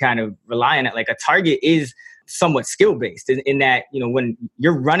and you can kind of rely on it. A target is somewhat skill-based in that, when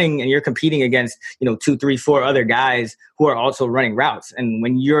you're running and you're competing against, 2, 3, 4 other guys who are also running routes. And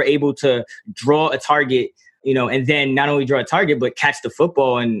when you're able to draw a target and then not only draw a target, but catch the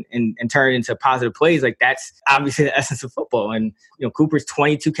football and turn it into positive plays. Like, that's obviously the essence of football. And, Cooper's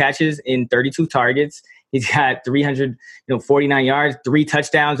 22 catches in 32 targets. He's got 349 yards, 3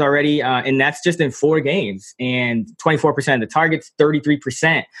 touchdowns already. And that's just in 4 games, and 24% of the targets,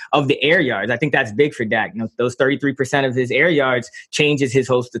 33% of the air yards. I think that's big for Dak. Those 33% of his air yards changes his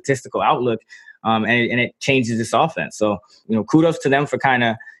whole statistical outlook. And it changes this offense. So, kudos to them for kind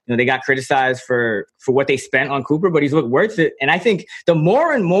of, they got criticized for what they spent on Cooper, but he's looked worth it. And I think the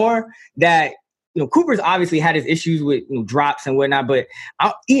more and more that, Cooper's obviously had his issues with drops and whatnot, but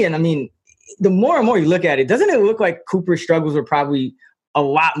Ian, I mean, the more and more you look at it, doesn't it look like Cooper's struggles were probably a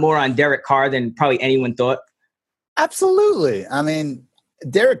lot more on Derek Carr than probably anyone thought? Absolutely. I mean,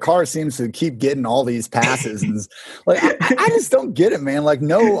 Derek Carr seems to keep getting all these passes, and like I just don't get it, man. Like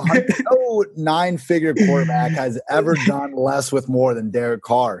no 9-figure quarterback has ever done less with more than Derek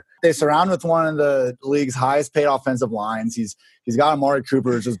Carr. They surround with one of the league's highest paid offensive lines. He's got Amari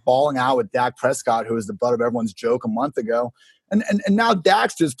Cooper who's just balling out with Dak Prescott, who was the butt of everyone's joke a month ago. And now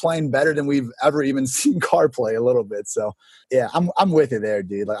Dak's just playing better than we've ever even seen Carr play a little bit. So yeah, I'm with you there,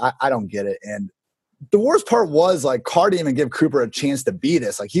 dude. Like I don't get it. And the worst part was, like, Carr didn't even give Cooper a chance to be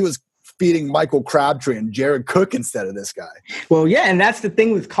this. Like, he was feeding Michael Crabtree and Jared Cook instead of this guy. Well, yeah, and that's the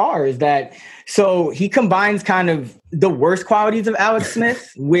thing with Carr is that, so he combines kind of the worst qualities of Alex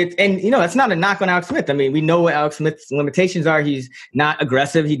Smith with, and, that's not a knock on Alex Smith. I mean, we know what Alex Smith's limitations are. He's not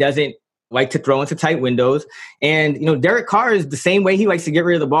aggressive. He doesn't like to throw into tight windows. And, Derek Carr is the same way. He likes to get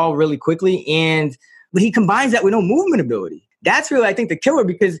rid of the ball really quickly, but he combines that with no movement ability. That's really, I think, the killer,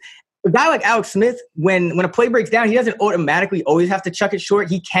 because a guy like Alex Smith, when a play breaks down, he doesn't automatically always have to chuck it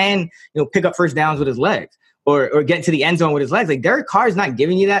short. He can, pick up first downs with his legs or get into the end zone with his legs. Like, Derek Carr is not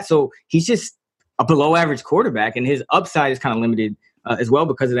giving you that. So he's just a below average quarterback, and his upside is kind of limited as well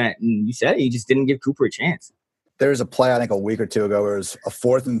because of that. And you said it, he just didn't give Cooper a chance. There was a play, I think, a week or two ago where it was a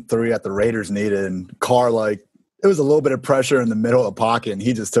 4th and 3 at the Raiders needed, and Carr, it was a little bit of pressure in the middle of the pocket, and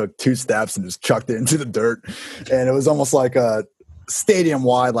he just took 2 steps and just chucked it into the dirt. And it was almost like a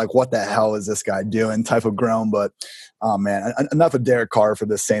stadium-wide, like, what the hell is this guy doing type of groan. But, oh, man, enough of Derek Carr for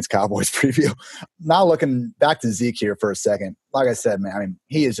this Saints-Cowboys preview. Now looking back to Zeke here for a second. Like I said, man, I mean,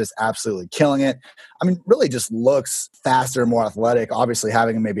 he is just absolutely killing it. I mean, really just looks faster, more athletic. Obviously,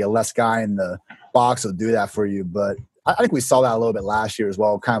 having maybe a less guy in the box will do that for you. But I think we saw that a little bit last year as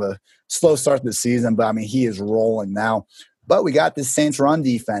well. Kind of a slow start to the season, but, I mean, he is rolling now. But we got this Saints run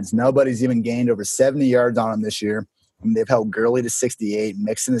defense. Nobody's even gained over 70 yards on him this year. I mean, they've held Gurley to 68,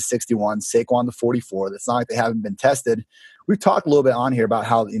 Mixon to 61, Saquon to 44. That's not like they haven't been tested. We've talked a little bit on here about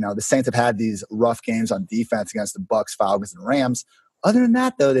how, the Saints have had these rough games on defense against the Bucs, Falcons, and Rams. Other than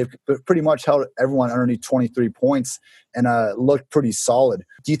that, though, they've pretty much held everyone underneath 23 points and looked pretty solid.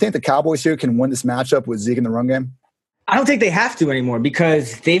 Do you think the Cowboys here can win this matchup with Zeke in the run game? I don't think they have to anymore,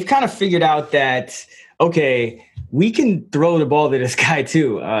 because they've kind of figured out that, okay, we can throw the ball to this guy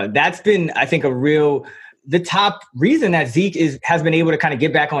too. That's been, I think, the top reason that Zeke has been able to kind of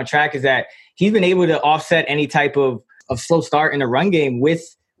get back on track is that he's been able to offset any type of slow start in the run game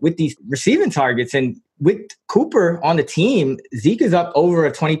with these receiving targets. And with Cooper on the team, Zeke is up over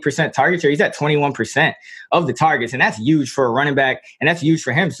a 20% target share. He's at 21% of the targets, and that's huge for a running back, and that's huge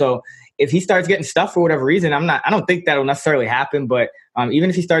for him. So if he starts getting stuffed for whatever reason, I don't think that'll necessarily happen, but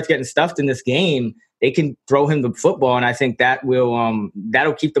even if he starts getting stuffed in this game, they can throw him the football, and I think that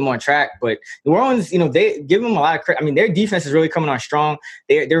that'll keep them on track. But New Orleans, they give them a lot of credit. I mean, their defense is really coming on strong.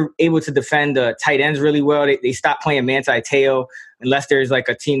 They're able to defend the tight ends really well. They stop playing Manti-Te'o unless there's like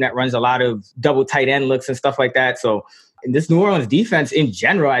a team that runs a lot of double tight end looks and stuff like that. So this New Orleans defense in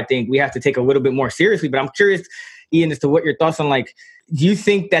general, I think we have to take a little bit more seriously. But I'm curious, Ian, as to what your thoughts on, like, do you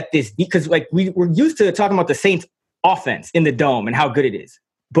think that because like we're used to talking about the Saints offense in the dome and how good it is.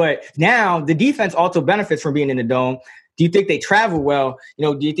 But now the defense also benefits from being in the dome. Do you think they travel well?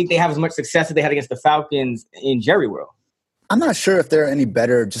 Do you think they have as much success as they had against the Falcons in Jerry World? I'm not sure if they're any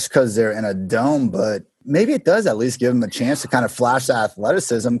better just because they're in a dome, but maybe it does at least give them a chance to kind of flash that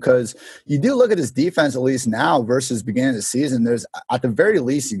athleticism, because you do look at this defense, at least now versus beginning of the season, there's at the very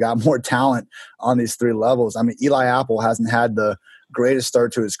least you got more talent on these 3 levels. I mean, Eli Apple hasn't had the greatest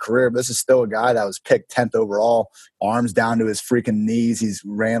start to his career, but this is still a guy that was picked 10th overall, arms down to his freaking knees. He's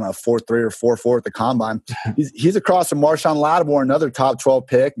ran a 4.3 or 4.4 at the combine. He's across from Marshawn Lattimore, another top 12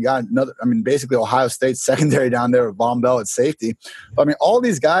 pick. You got another, I mean, basically Ohio State's secondary down there with Von Bell at safety. But, I mean, all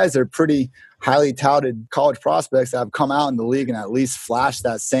these guys are pretty highly touted college prospects that have come out in the league and at least flashed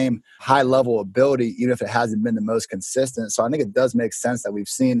that same high level ability, even if it hasn't been the most consistent. So I think it does make sense that we've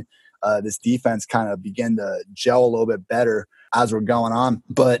seen this defense kind of begin to gel a little bit better as we're going on.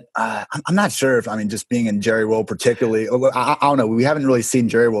 But I'm not sure if, just being in Jerry World particularly, I don't know. We haven't really seen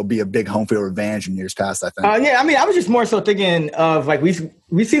Jerry World be a big home field advantage in years past, I think. I was just more so thinking of like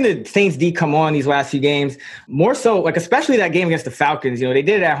we've seen the Saints D come on these last few games, more so like especially that game against the Falcons. They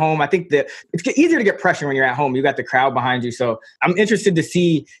did it at home. I think that it's easier to get pressure when you're at home. You got the crowd behind you. So I'm interested to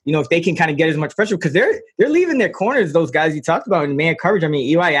see, if they can kind of get as much pressure because they're leaving their corners, those guys you talked about in man coverage.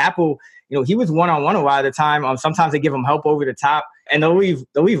 Eli Apple, he was one-on-one a lot of the time. Sometimes they give him help over the top, and they'll leave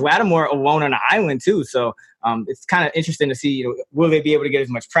Lattimore alone on the island too. So it's kind of interesting to see, will they be able to get as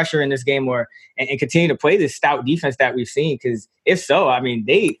much pressure in this game and continue to play this stout defense that we've seen? Because if so,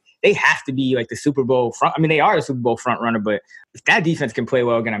 they have to be like the Super Bowl front. They are the Super Bowl front runner, but if that defense can play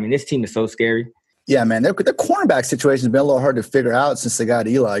well again, this team is so scary. Yeah, man, the cornerback situation has been a little hard to figure out since they got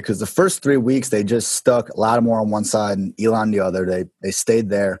Eli because the first 3 weeks they just stuck Lattimore on one side and Eli on the other. They stayed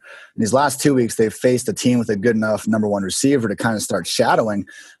there. In these last 2 weeks, they've faced a team with a good enough number one receiver to kind of start shadowing.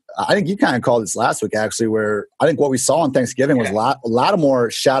 I think you kind of called this last week, actually, where I think what we saw on Thanksgiving was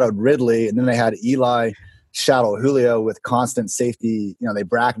Lattimore shadowed Ridley, and then they had Eli shadow Julio with constant safety. They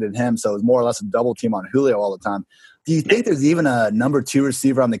bracketed him, so it was more or less a double team on Julio all the time. Do you think there's even a number two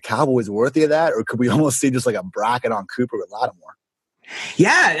receiver on the Cowboys worthy of that, or could we almost see just like a bracket on Cooper with Lattimore?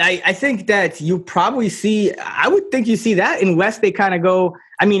 Yeah, I think that you probably see – I would think you see that unless they kind of go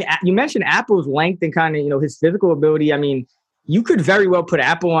 – you mentioned Apple's length and kind of, his physical ability. You could very well put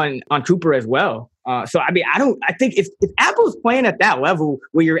Apple on Cooper as well. I think if Apple's playing at that level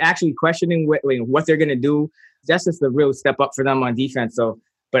where you're actually questioning what they're going to do, that's just a real step up for them on defense. So,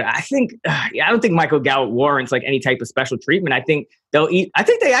 but I think, I don't think Michael Gallup warrants like any type of special treatment. I think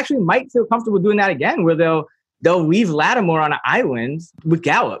they actually might feel comfortable doing that again, where they'll leave Lattimore on an island with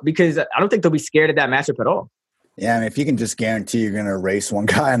Gallup because I don't think they'll be scared of that matchup at all. Yeah, if you can just guarantee you're going to erase one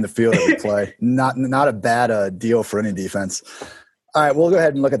guy on the field every play, not a bad deal for any defense. All right, we'll go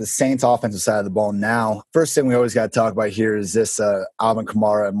ahead and look at the Saints offensive side of the ball now. First thing we always got to talk about here is this Alvin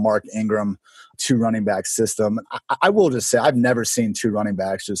Kamara and Mark Ingram two running back system. I will just say I've never seen two running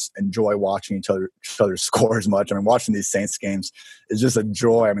backs just enjoy watching each other score as much. Watching these Saints games is just a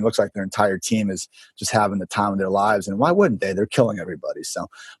joy. It looks like their entire team is just having the time of their lives. And why wouldn't they? They're killing everybody. So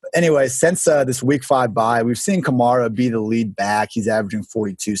but anyway, since this week 5 bye, we've seen Kamara be the lead back. He's averaging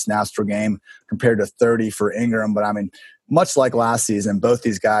 42 snaps per game compared to 30 for Ingram. But much like last season, both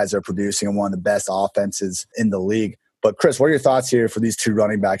these guys are producing in one of the best offenses in the league. But Chris, what are your thoughts here for these two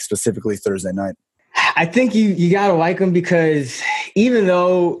running backs, specifically Thursday night? I think you got to like them because even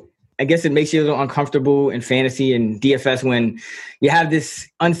though I guess it makes you a little uncomfortable in fantasy and DFS when you have this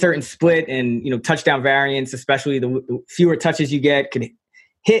uncertain split and, touchdown variance, especially the fewer touches you get could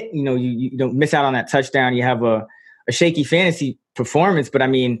hit, you don't miss out on that touchdown. You have a shaky fantasy performance. But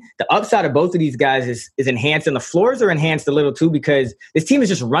the upside of both of these guys is enhanced, and the floors are enhanced a little too because this team is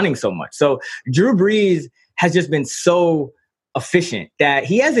just running so much. So Drew Brees has just been so efficient that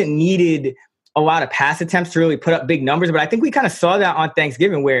he hasn't needed a lot of pass attempts to really put up big numbers. But I think we kind of saw that on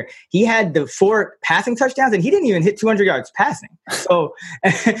Thanksgiving where he had the 4 passing touchdowns and he didn't even hit 200 yards passing. So,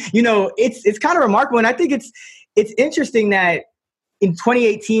 it's kind of remarkable. And I think it's interesting that in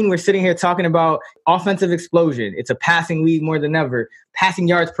 2018, we're sitting here talking about offensive explosion. It's a passing league more than ever. Passing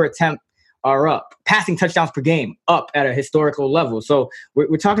yards per attempt are up. Passing touchdowns per game up at a historical level. So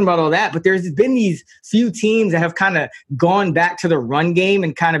we're talking about all that, but there's been these few teams that have kind of gone back to the run game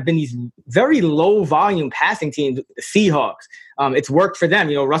and kind of been these very low volume passing teams. The Seahawks, it's worked for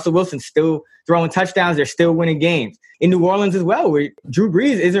them. Russell Wilson's still throwing touchdowns. They're still winning games. In New Orleans as well, where Drew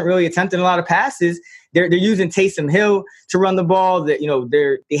Brees isn't really attempting a lot of passes. They're using Taysom Hill to run the ball. That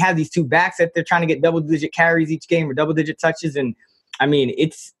they have these two backs that they're trying to get double-digit carries each game or double-digit touches. And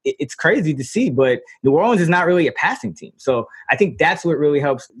it's crazy to see, but New Orleans is not really a passing team. So I think that's what really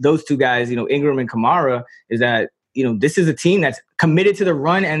helps those two guys, Ingram and Kamara, is that, this is a team that's committed to the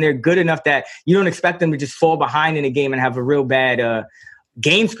run and they're good enough that you don't expect them to just fall behind in a game and have a real bad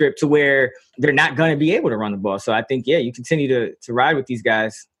game script to where they're not going to be able to run the ball. So I think, you continue to ride with these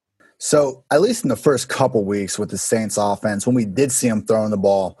guys. So at least in the first couple weeks with the Saints offense, when we did see them throwing the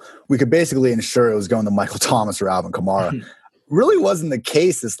ball, we could basically ensure it was going to Michael Thomas or Alvin Kamara. Really wasn't the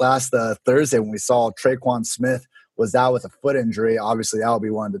case this last Thursday when we saw Traquan Smith was out with a foot injury. Obviously, that will be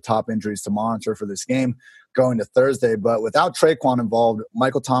one of the top injuries to monitor for this game going to Thursday. But without Traquan involved,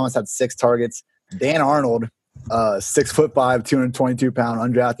 Michael Thomas had 6 targets. Dan Arnold, 6'5",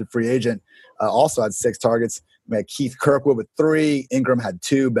 222-pound undrafted free agent, also had 6 targets. We had Keith Kirkwood with 3. Ingram had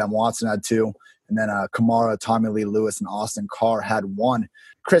 2. Ben Watson had 2. And then Kamara, Tommy Lee Lewis, and Austin Carr had 1.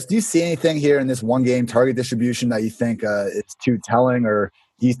 Chris, do you see anything here in this one-game target distribution that you think it's too telling, or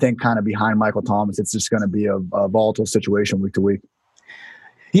do you think kind of behind Michael Thomas it's just going to be a volatile situation week to week?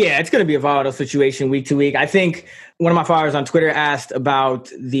 Yeah, it's going to be a volatile situation week to week. I think one of my followers on Twitter asked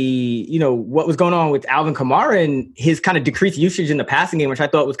about what was going on with Alvin Kamara and his kind of decreased usage in the passing game, which I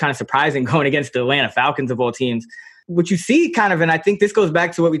thought was kind of surprising going against the Atlanta Falcons of all teams. What you see kind of, and I think this goes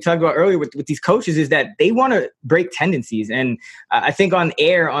back to what we talked about earlier with these coaches, is that they want to break tendencies. And I think on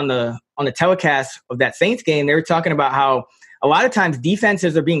air, on the telecast of that Saints game, they were talking about how a lot of times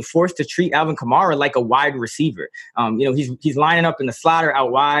defenses are being forced to treat Alvin Kamara like a wide receiver. He's lining up in the slot or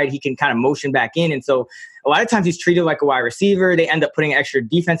out wide. He can kind of motion back in. And so a lot of times he's treated like a wide receiver. They end up putting extra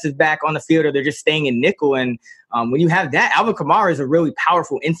defenses back on the field, or they're just staying in nickel. And when you have that, Alvin Kamara is a really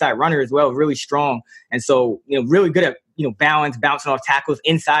powerful inside runner as well, really strong. And so, really good at, balance, bouncing off tackles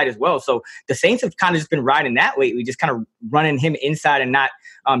inside as well. So the Saints have kind of just been riding that lately, just kind of running him inside and not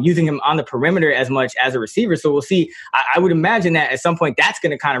using him on the perimeter as much as a receiver. So we'll see. I would imagine that at some point that's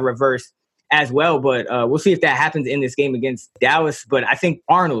going to kind of reverse as well. But we'll see if that happens in this game against Dallas. But I think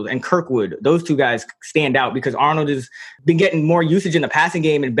Arnold and Kirkwood, those two guys stand out because Arnold has been getting more usage in the passing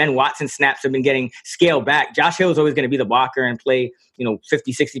game and Ben Watson's snaps have been getting scaled back. Josh Hill is always going to be the blocker and play,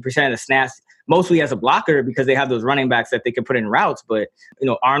 50, 60% of the snaps, mostly as a blocker because they have those running backs that they can put in routes. But,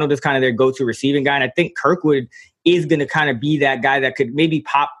 Arnold is kind of their go-to receiving guy. And I think Kirkwood is going to kind of be that guy that could maybe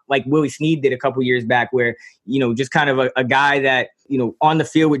pop like Willie Snead did a couple years back where, just kind of a guy that, on the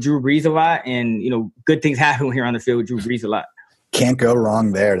field with Drew Brees a lot and, good things happen when you're on the field with Drew Brees a lot. Can't go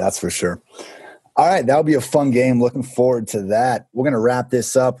wrong there. That's for sure. All right. That'll be a fun game. Looking forward to that. We're going to wrap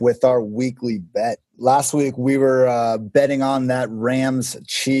this up with our weekly bet. Last week, we were betting on that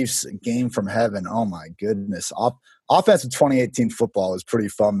Rams-Chiefs game from heaven. Oh, my goodness. Offensive 2018 football is pretty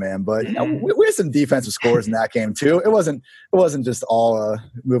fun, man. But we had some defensive scores in that game, too. It wasn't just all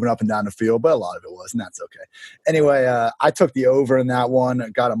moving up and down the field, but a lot of it was, and that's okay. Anyway, I took the over in that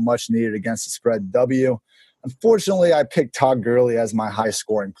one. Got a much-needed against the spread W. Unfortunately, I picked Todd Gurley as my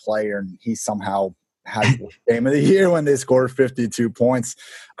high-scoring player, and he somehow had the game of the year when they scored 52 points.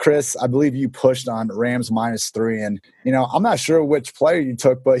 Chris, I believe you pushed on Rams -3. And, I'm not sure which player you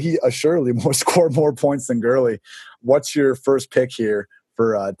took, but he assuredly scored more points than Gurley. What's your first pick here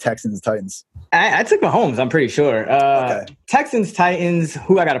for Texans-Titans? I took Mahomes, I'm pretty sure. Okay. Texans-Titans,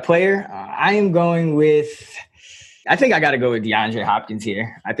 who I got a player? I am going with – I think I got to go with DeAndre Hopkins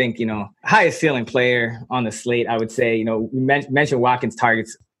here. I think, highest ceiling player on the slate, I would say. We mentioned Watkins'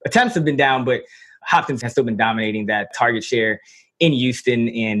 targets. Attempts have been down, but Hopkins has still been dominating that target share in Houston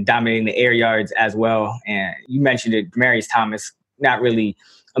and dominating the air yards as well. And you mentioned it, Demaryius Thomas, not really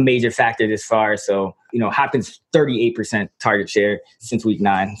a major factor this far. So, Hopkins 38% target share since week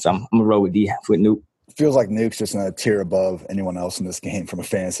 9. So I'm going to roll with Nuke. Feels like Nuke's just in a tier above anyone else in this game from a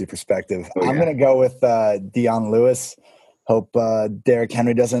fantasy perspective. Oh, yeah. I'm going to go with Dion Lewis. Hope Derrick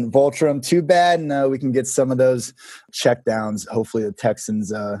Henry doesn't vulture him too bad, and we can get some of those checkdowns. Hopefully the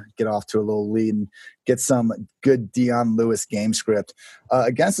Texans get off to a little lead and get some good Dion Lewis game script.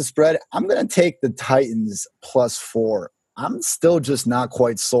 Against the spread, I'm going to take the Titans +4. I'm still just not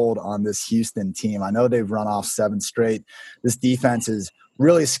quite sold on this Houston team. I know they've run off 7 straight. This defense is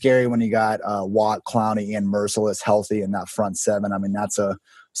really scary when you got Watt, Clowney, and Merciless healthy in that front 7. I mean, that's a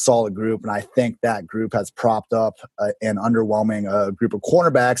solid group, and I think that group has propped up an underwhelming group of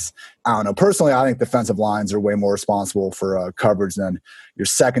cornerbacks. I don't know. Personally, I think defensive lines are way more responsible for coverage than your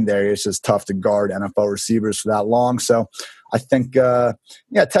secondary. It's just tough to guard NFL receivers for that long. So I think,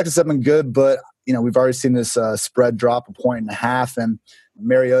 Texas have been good, but we've already seen this spread drop 1.5 points, and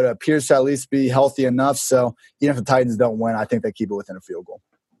Mariota appears to at least be healthy enough. So even if the Titans don't win, I think they keep it within a field goal.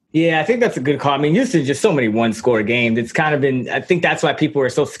 Yeah, I think that's a good call. I mean, Houston's just so many one-score games. It's kind of been – I think that's why people are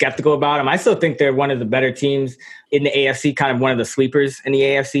so skeptical about them. I still think they're one of the better teams in the AFC, kind of one of the sleepers in the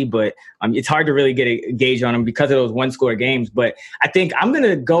AFC, but it's hard to really get a gauge on them because of those one-score games. But I think I'm going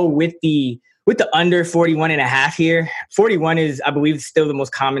to go with the under 41.5 here. 41 is, I believe, still the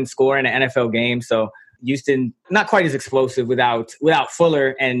most common score in an NFL game. So Houston, not quite as explosive without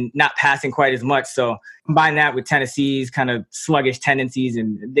Fuller and not passing quite as much. So combine that with Tennessee's kind of sluggish tendencies,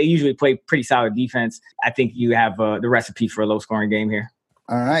 and they usually play pretty solid defense. I think you have the recipe for a low-scoring game here.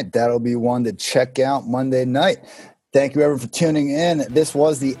 All right, that'll be one to check out Monday night. Thank you, everyone, for tuning in. This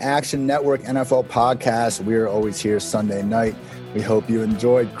was the Action Network NFL podcast. We are always here Sunday night. We hope you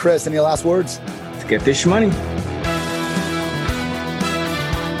enjoyed. Chris, any last words? Let's get this money.